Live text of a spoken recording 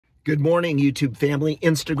Good morning, YouTube family,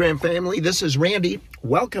 Instagram family. This is Randy.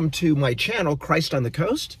 Welcome to my channel, Christ on the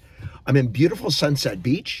Coast. I'm in beautiful Sunset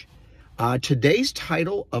Beach. Today's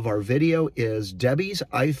title of our video is Debbie's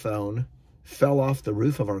iPhone Fell Off the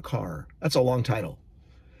Roof of Our Car. That's a long title,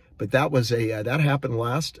 but that was that happened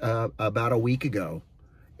about a week ago.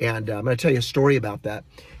 And I'm going to tell you a story about that.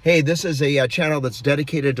 Hey, this is a channel that's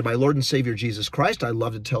dedicated to my Lord and Savior, Jesus Christ. I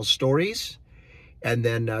love to tell stories and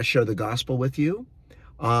then share the gospel with you.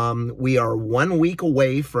 We are 1 week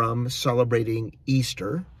away from celebrating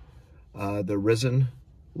Easter, the risen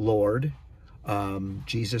Lord,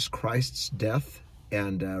 Jesus Christ's death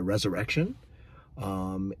and resurrection.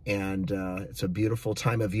 It's a beautiful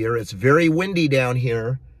time of year. It's very windy down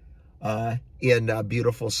here in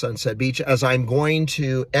beautiful Sunset Beach as I'm going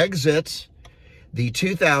to exit the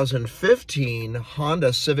 2015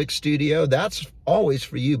 Honda Civic Studio. That's always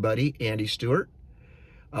for you, buddy, Andy Stewart.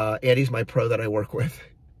 Andy's my pro that I work with.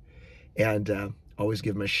 And always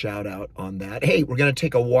give him a shout out on that. Hey, we're going to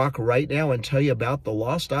take a walk right now and tell you about the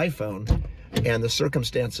lost iPhone and the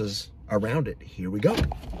circumstances around it. Here we go.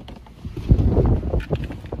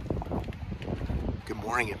 Good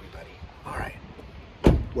morning, everybody. All right.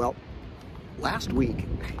 Well, last week,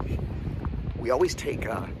 we always take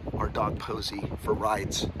our dog Posey for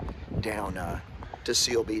rides down to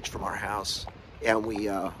Seal Beach from our house. And we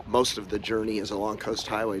most of the journey is along Coast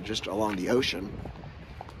Highway, just along the ocean.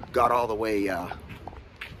 Got all the way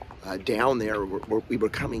down there. We were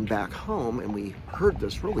coming back home and we heard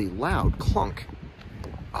this really loud clunk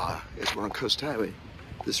as we're on Coast Highway.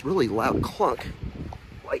 This really loud clunk,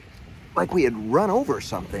 like we had run over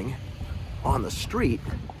something on the street,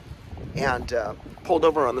 and pulled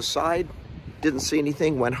over on the side, didn't see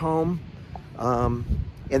anything, went home, and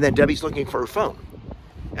then Debbie's looking for her phone.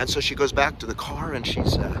 And so she goes back to the car and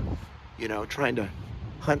she's, you know, trying to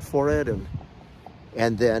hunt for it,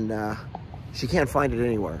 and then she can't find it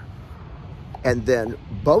anywhere. And then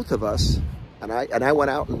both of us, and I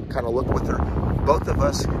went out and kind of looked with her, both of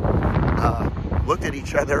us looked at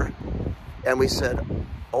each other and we said,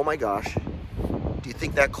 oh my gosh, do you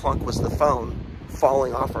think that clunk was the phone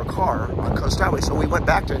falling off our car on Coast Highway? So we went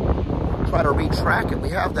back to try to retrack it.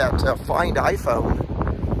 We have that Find iPhone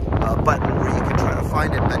button where you can try to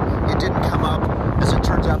find it, but it didn't come up, as it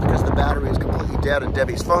turns out, because the battery is completely dead in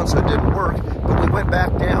Debbie's phone, so it didn't work. But we went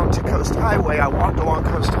back down to Coast Highway. I walked along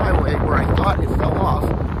Coast Highway where I thought it fell off,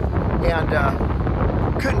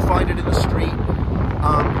 and couldn't find it in the street.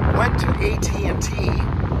 Went to AT&T,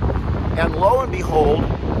 and lo and behold,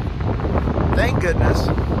 thank goodness,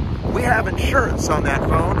 we have insurance on that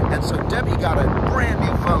phone, and so Debbie got a brand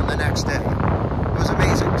new phone the next day. It was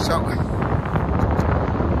amazing.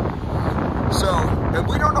 And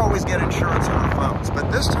we don't always get insurance on our phones, but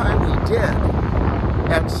this time we did.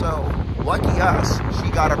 And so, lucky us, she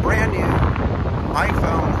got a brand new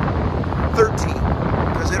iPhone 13,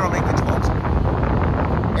 because they don't make the 12s.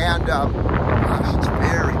 And, gosh, it's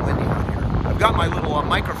very windy out here. I've got my little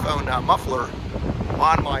microphone muffler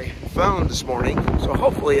on my phone this morning, so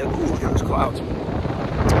hopefully it, ooh, there's clouds.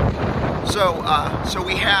 So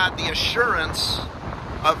we had the assurance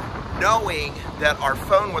of knowing that our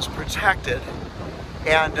phone was protected.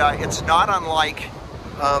 And it's not unlike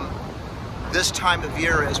this time of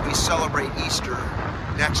year as we celebrate Easter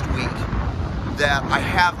next week, that I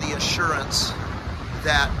have the assurance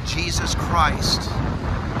that Jesus Christ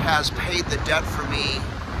has paid the debt for me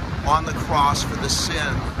on the cross for the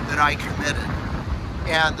sin that I committed.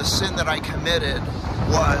 And the sin that I committed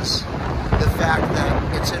was the fact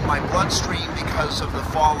that it's in my bloodstream because of the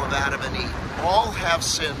fall of Adam and Eve. All have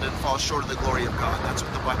sinned and fall short of the glory of God. That's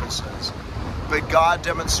what the Bible says. But God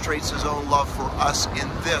demonstrates his own love for us in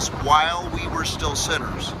this: while we were still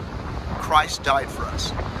sinners, Christ died for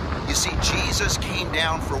us. You see, Jesus came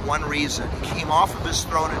down for one reason. He came off of his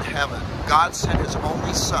throne in heaven. God sent his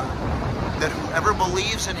only Son, that whoever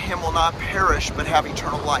believes in him will not perish but have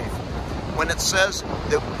eternal life. When it says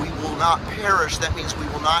that we will not perish, that means we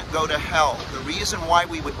will not go to hell. The reason why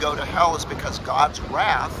we would go to hell is because God's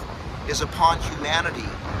wrath is upon humanity.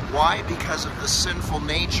 Why? Because of the sinful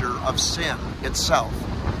nature of sin itself.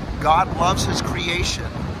 God loves his creation.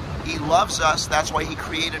 He loves us. That's why he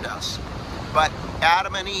created us. But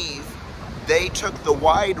Adam and Eve, they took the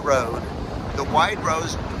wide road. The wide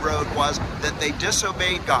road was that they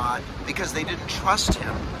disobeyed God because they didn't trust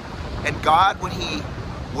him. And God, when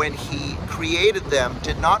he created them,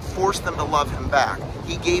 did not force them to love him back.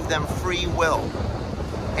 He gave them free will.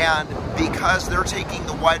 And because they're taking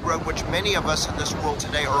the wide road, which many of us in this world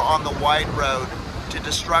today are on the wide road to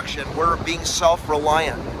destruction, we're being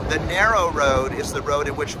self-reliant. The narrow road is the road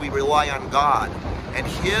in which we rely on God. And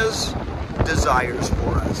his desires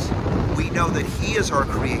for us. We know that He is our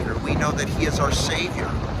Creator. We know that He is our Savior.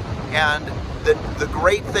 And the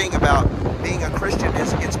great thing about being a Christian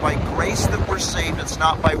is it's by grace that we're saved. It's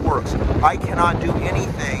not by works. I cannot do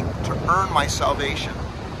anything to earn my salvation.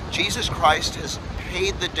 Jesus Christ has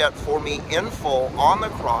paid the debt for me in full on the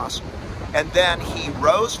cross, and then He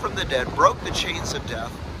rose from the dead, broke the chains of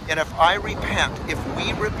death. And if I repent, if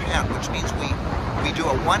we repent, which means we do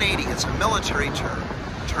a 180, it's a military term,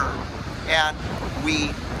 and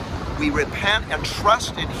we repent and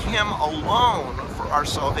trust in Him alone for our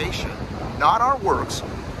salvation, not our works,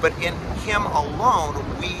 but in Him alone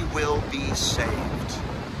we will be saved.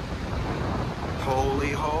 Holy,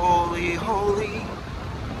 holy, holy,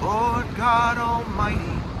 Lord God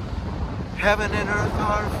Almighty, heaven and earth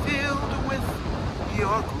are filled with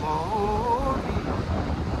Your glory.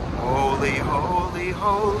 Holy, holy,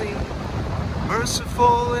 holy,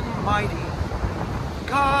 merciful and mighty,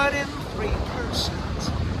 God in three persons,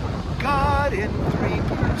 God in three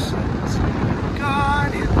persons,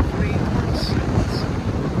 God in three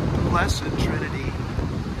persons, blessed Trinity.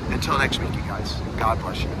 Until next week, you guys, God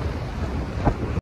bless you.